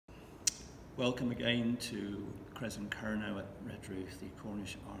Welcome again to Crescent Kernow at Redruth, the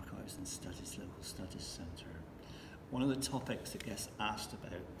Cornish Archives and Studies Local Studies Centre. One of the topics that gets asked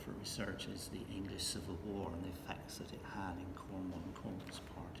about for research is the English Civil War and the effects that it had in Cornwall and Cornwall's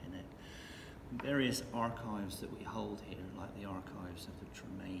part in it. Various archives that we hold here, like the archives of the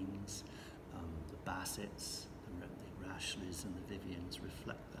Tremaines, the Bassets, the Rashleys and the Vivians,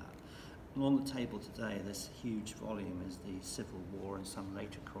 reflect that. And on the table today, this huge volume is the Civil War and some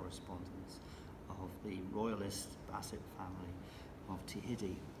later correspondence of the Royalist Basset family of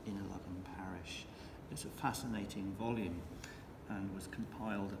Tehiddy in Islwyn parish. It's a fascinating volume and was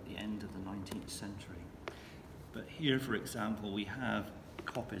compiled at the end of the 19th century. But here, for example, we have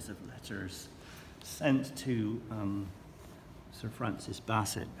copies of letters sent to Sir Francis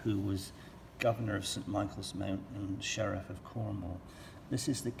Basset, who was Governor of St Michael's Mount and Sheriff of Cornwall. This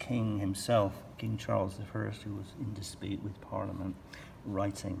is the King himself, King Charles I, who was in dispute with Parliament,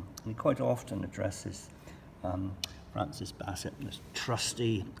 writing. He quite often addresses Francis Basset as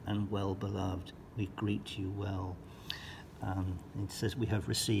trusty and well-beloved. We greet you well. It says, we have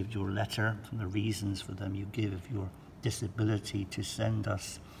received your letter from the reasons for them you give of your disability to send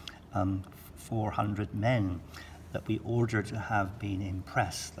us 400 men that we order to have been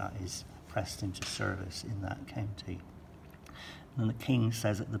impressed, that is, pressed into service in that county. And the King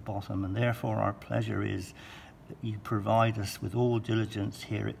says at the bottom, and therefore our pleasure is that you provide us with all diligence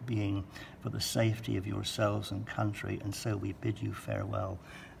here, it being for the safety of yourselves and country, and so we bid you farewell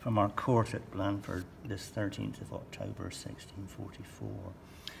from our court at Blandford this 13th of October 1644.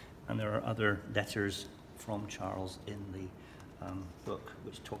 And there are other letters from Charles in the book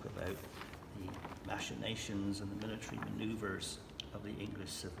which talk about the machinations and the military manoeuvres of the English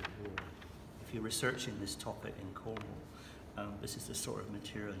Civil War. If you're researching this topic in Cornwall, this is the sort of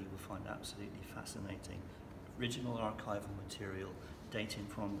material you will find absolutely fascinating. Original archival material dating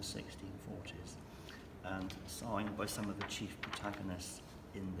from the 1640s and signed by some of the chief protagonists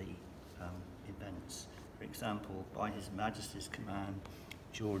in the events. For example, by His Majesty's command,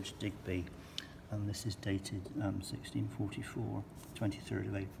 George Digby, and this is dated 1644, 23rd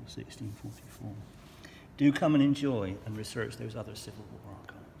of April 1644. Do come and enjoy and research those other Civil War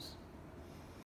archives.